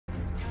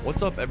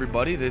What's up,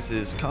 everybody? This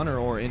is Connor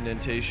or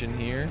Indentation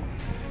here,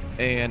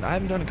 and I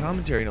haven't done a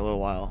commentary in a little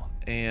while,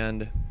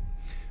 and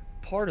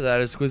part of that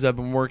is because I've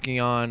been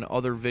working on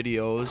other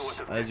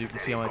videos. As you can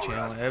see on my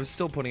channel, I'm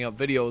still putting up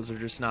videos, they're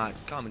just not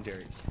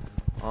commentaries.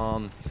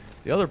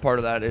 The other part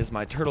of that is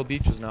my Turtle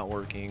Beach was not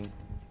working,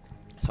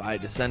 so I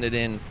had to send it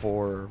in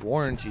for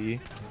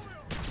warranty,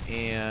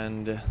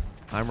 and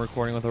I'm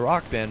recording with a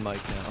Rock Band mic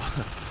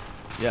now.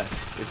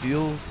 Yes, it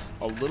feels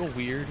a little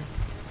weird.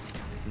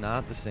 It's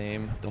not the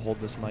same to hold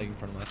this mic in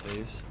front of my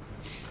face,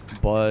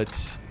 but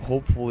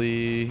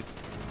hopefully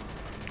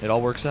it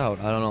all works out.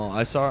 I don't know.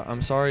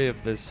 I'm sorry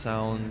if this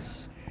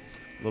sounds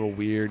a little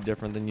weird,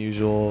 different than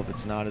usual, if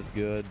it's not as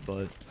good,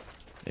 but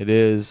it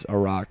is a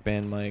Rock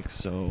Band mic,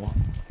 so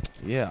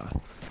yeah.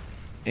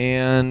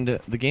 And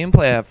the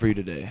gameplay I have for you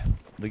today.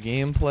 The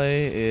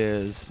gameplay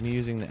is me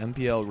using the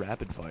MPL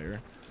Rapid Fire,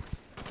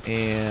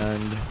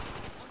 and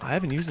I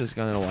haven't used this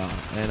gun in a while,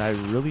 and I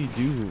really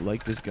do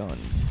like this gun.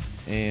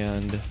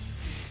 And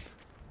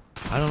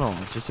I don't know,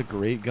 it's just a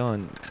great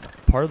gun.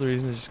 Part of the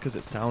reason is just because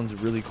it sounds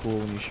really cool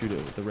when you shoot it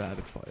with the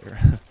rapid fire.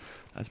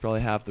 That's probably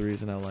half the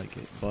reason I like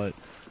it. But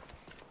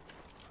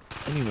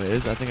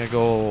anyways, I think I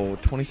go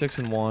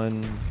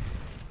 26-1.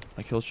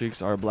 My kill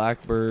streaks are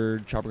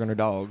Blackbird, Chopper Gunner,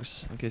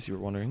 Dogs, in case you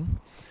were wondering.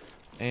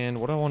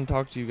 And what I want to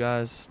talk to you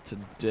guys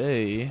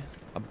today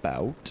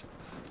about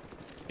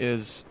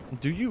is,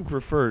 do you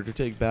prefer to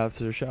take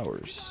baths or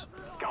showers?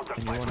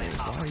 And you're wondering,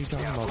 why are you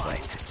talking about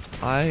that?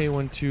 I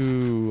went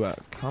to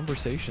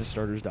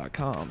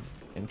conversationstarters.com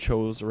and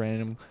chose a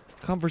random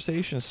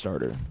conversation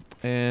starter.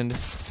 And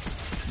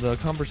the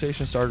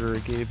conversation starter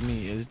it gave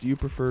me is, do you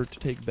prefer to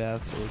take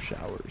baths or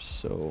showers?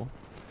 So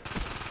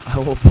I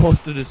will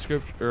post a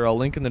description or a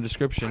link in the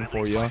description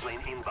for you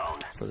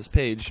for this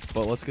page,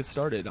 but let's get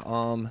started.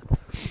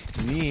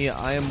 Me,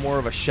 I am more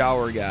of a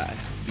shower guy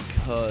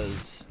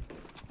because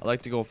I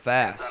like to go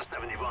fast.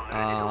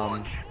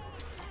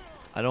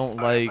 I don't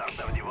like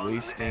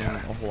wasting a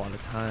whole lot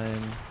of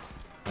time,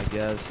 I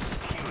guess,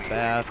 in a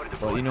bath,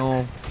 but you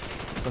know,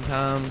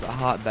 sometimes a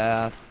hot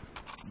bath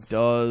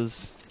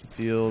does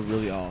feel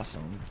really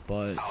awesome,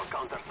 but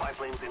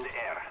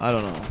I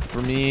don't know.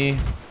 For me,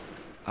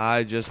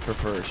 I just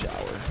prefer a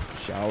shower.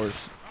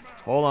 Showers.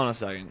 Hold on a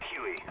second.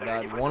 I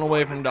got one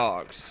away from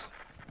dogs.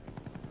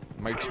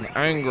 Makes me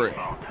angry.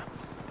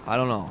 I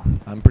don't know.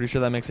 I'm pretty sure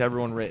that makes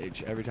everyone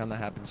rage every time that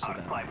happens to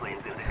them.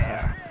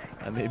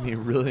 That made me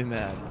really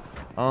mad.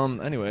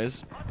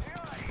 Anyways,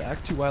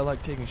 back to why I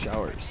like taking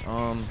showers.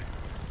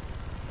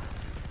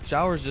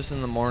 Showers just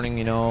in the morning,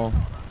 you know,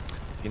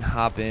 you can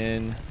hop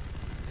in.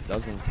 It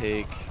doesn't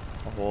take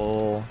a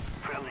whole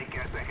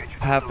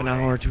half an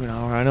hour to an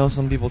hour. I know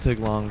some people take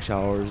long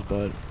showers,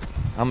 but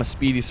I'm a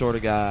speedy sort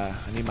of guy.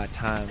 I need my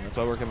time. That's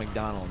why I work at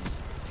McDonald's.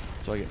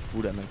 So I get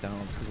food at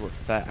McDonald's, because we're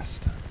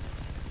fast.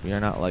 We are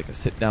not like a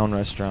sit-down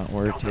restaurant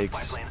where it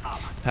takes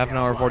half an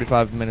hour,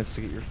 45 minutes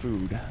to get your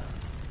food.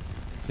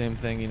 Same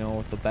thing, you know,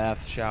 with the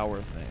bath shower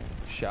thing.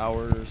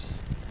 Showers,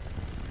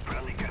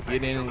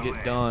 get in and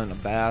get done. A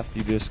bath,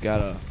 you just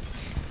gotta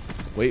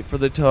wait for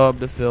the tub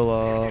to fill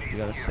up. You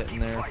gotta sit in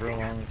there for a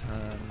long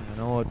time. I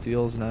know it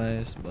feels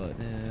nice, but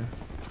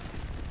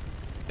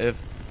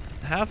if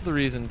half the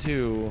reason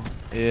too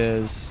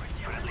is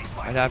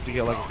I'd have to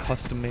get like a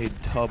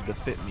custom-made tub to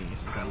fit me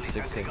since I'm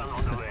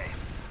 6'8".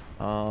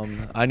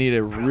 I need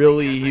a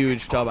really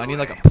huge tub. I need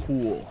like a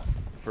pool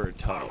for a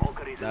tub.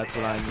 That's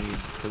what I need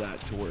for that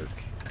to work.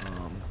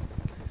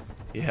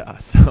 Yeah,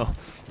 so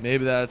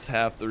maybe that's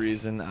half the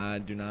reason I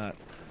do not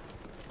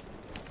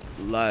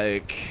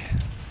like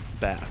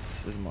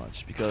baths as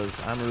much,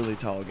 because I'm a really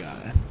tall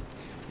guy.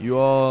 You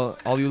all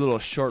you little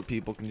short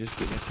people can just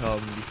get in a tub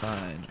and be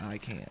fine. I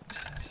can't.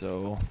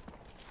 So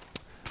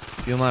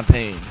feel my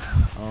pain.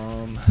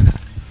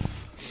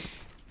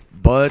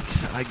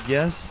 But I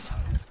guess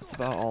that's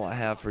about all I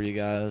have for you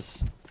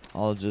guys.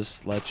 I'll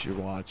just let you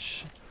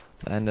watch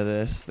the end of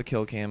this, the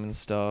kill cam and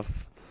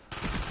stuff.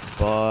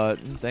 But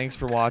thanks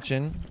for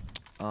watching.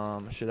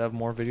 Should have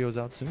more videos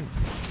out soon.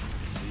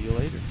 See you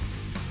later.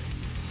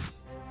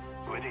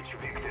 With each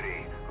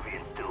victory, we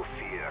instill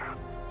fear.